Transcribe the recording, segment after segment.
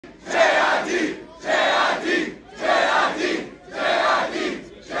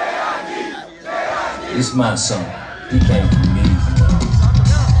It's my song. He came from me.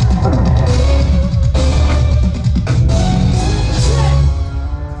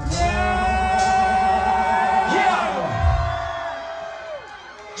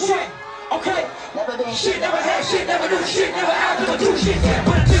 Shit, never had shit, never do shit, never out to do shit, yeah.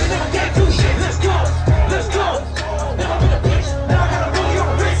 But a nigga never get do shit. Let's go, let's go. Never been a bitch, now I gotta roll your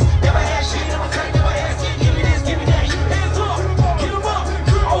wrist. Never had shit, never crack, never had shit. Give me this, give me that. Hands up, get 'em up,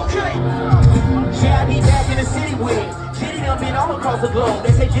 okay. JID back in the city with it. JID done been all across the globe.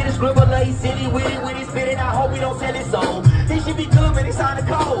 They say JID scribble lay city with it. When he spit it, I hope he don't sell his soul. He should be good, but he signed a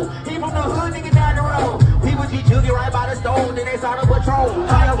code. He from the hood, nigga down the road. People G juggy right by the stone, then they sign a patrol.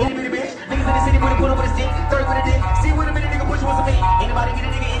 How y'all get me the bitch? Niggas in the city with a put up with a stick, 30 with a dick. See with a minute, nigga push once a minute. Anybody get a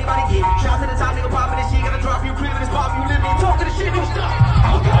nigga, anybody get. Shout to the top, nigga poppin' this shit. Gonna drop you, crib in this pop, you live me. Talking the shit, nigga stop.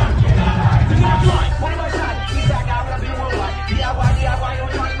 Okay. What am I shot? He's that guy, but I be worldwide. DIY,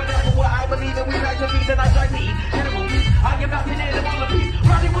 don't try to for what I believe in. We like to feed the nice like me. Animal beast, I give out the name of all the peace.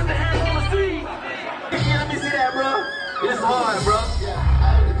 Riding with the hands on the sea. Let me see that, bro. It's hard, bro.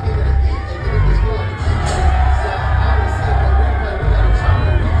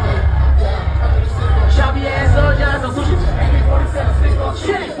 Shabby ass soldiers on sushi.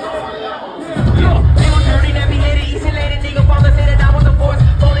 Shit. Yo, they gon' dirty, that be lady, easy lady, nigga. Father said that I was the force.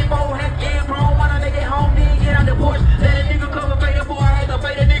 44 half game grown, wanna make it home, then get out the porch. Let a nigga cover beta for. I had to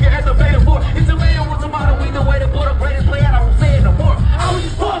bait a nigga at the beta for. It's a man with some model, we the way to put a greatest play out. I won't say it no more. I was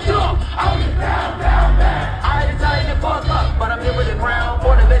just fucked up. I was just down. I had to tell you to fuck up, but I'm here with the ground.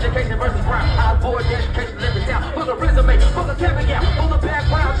 Board of education versus brown. I board the education every town. Fuck a resume, fuck a cabin gap, full of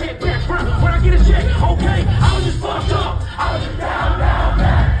background, check background. When I get a check, okay, I was just fucked up. I was just down.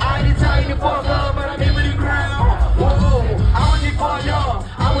 I didn't tell you to fuck up, but I'm here with the ground. Whoa, I was just fucked up.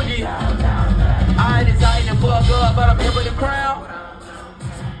 I was just I didn't tell you to fuck up, but I'm here with the crowd.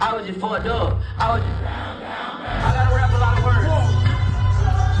 I was just fucked up. I was just I gotta rap a lot of words.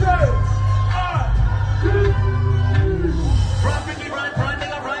 Run, Ricky, run,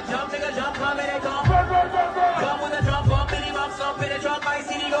 nigga, run, jump, come in and come. Come with a drum, bump, bitty, bump, stomp in the trunk, my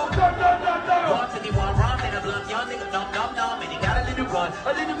CD go. Run to the one, run, in a blunt, young nigga, numb, and he got a little run.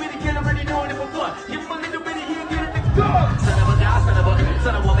 A little bitty kid already doing it for fun. Give him a little bitty, he'll get it to go. Son of a guy, son of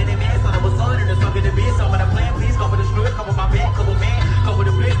a woman, and man, son of a son, and the song in the beat, so when I play, please come with the script, come with my back, come with man, come with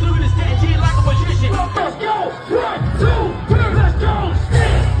the blitz, look at the stand, G like a magician. Let's go, 1, 2, 3, let's go.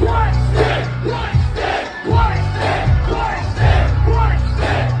 Stick, one, stick, one, stick, one, stick, one, stick, one,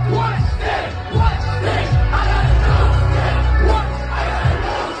 stick, one, stick, one, stick. I gotta know stick, one, I gotta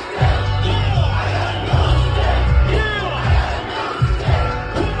know stick, yeah, I gotta know stick, yeah, I gotta know stick.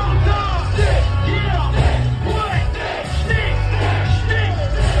 Come on, dog, stick, yeah, one, stick, stick, stick,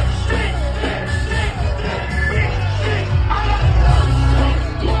 stick, stick, stick, stick, stick. I gotta know stick,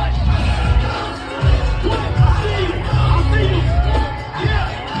 what, I gotta know stick, what, I see you, yeah,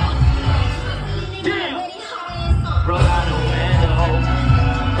 damn. Roll out the window,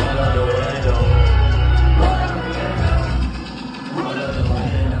 roll out the window, roll out the window, roll out the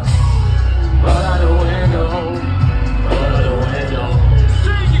window, roll out the window, roll out the window,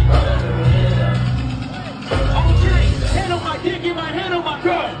 sing it, roll out the window. Okay, hand on my dick and my hand on my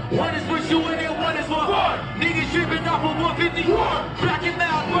gun. One is for shooting and one is for fun. Niggas tripping off of 151. Black and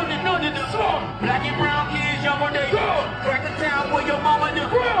loud running under the sun. Black and brown kids, young on they go. Crack the town where your mama the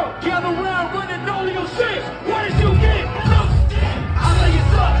ground. Gather round running all of your shit. What did you get? Look, I lay you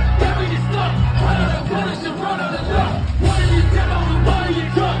suck. Tell me this stuff. What are the bullets to run on the duck? What is this demo of body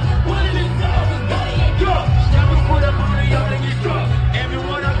and gun? What is this demo of body and gun? Never put up on the young niggas drunk.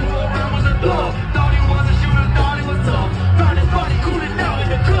 Everyone I grew around was a thug. Thought he was a shooter, thought he was tough. Found his body cooling down in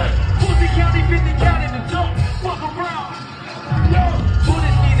the cut. Pussy County, 50 count in the dump. Fuck around. Yo,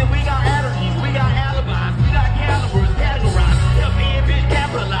 bullet season, we got allergies, we got alibis, we got calibers, categorized. LP and bitch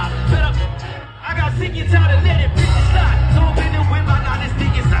capitalized. Set up. I got sick and tired of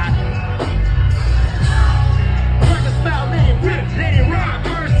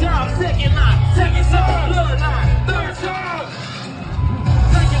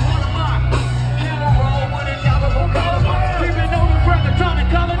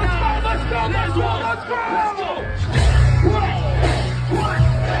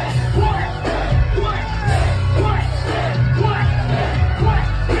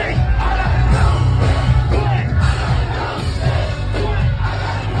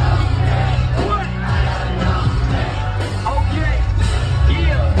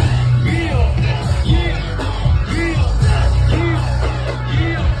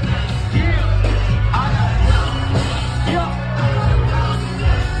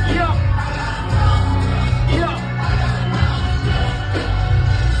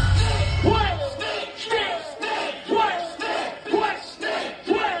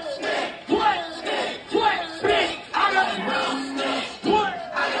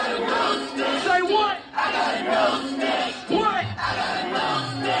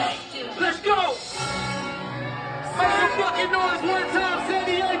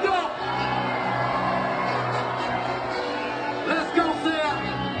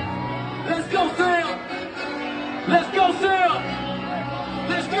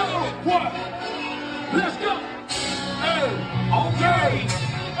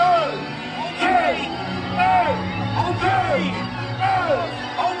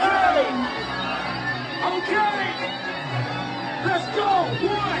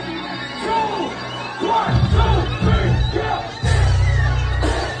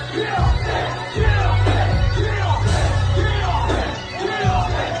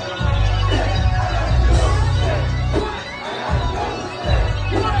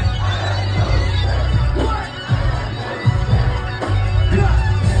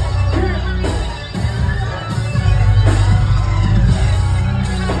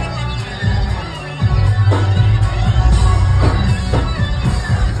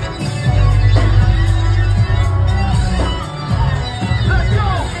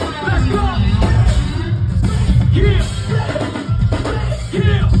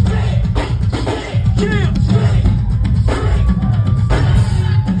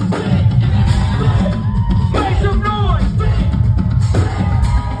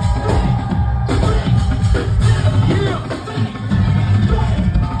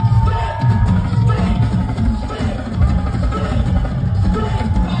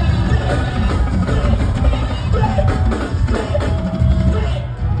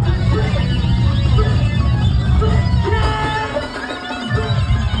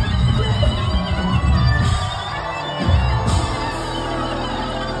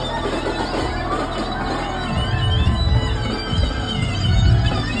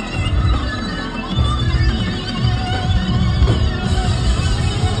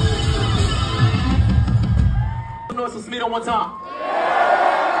Smino one time.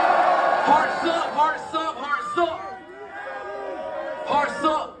 Hearts up, hearts up, hearts up. Hearts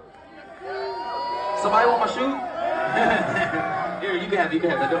up. Somebody want my shoe? Here, you can have that.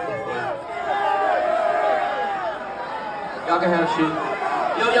 Y'all can have shoe.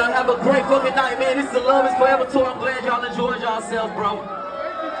 Yo, y'all have a great fucking night, man. This is the Love Is Forever tour. I'm glad y'all enjoyed yourselves, bro.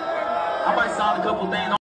 I might sound a couple things.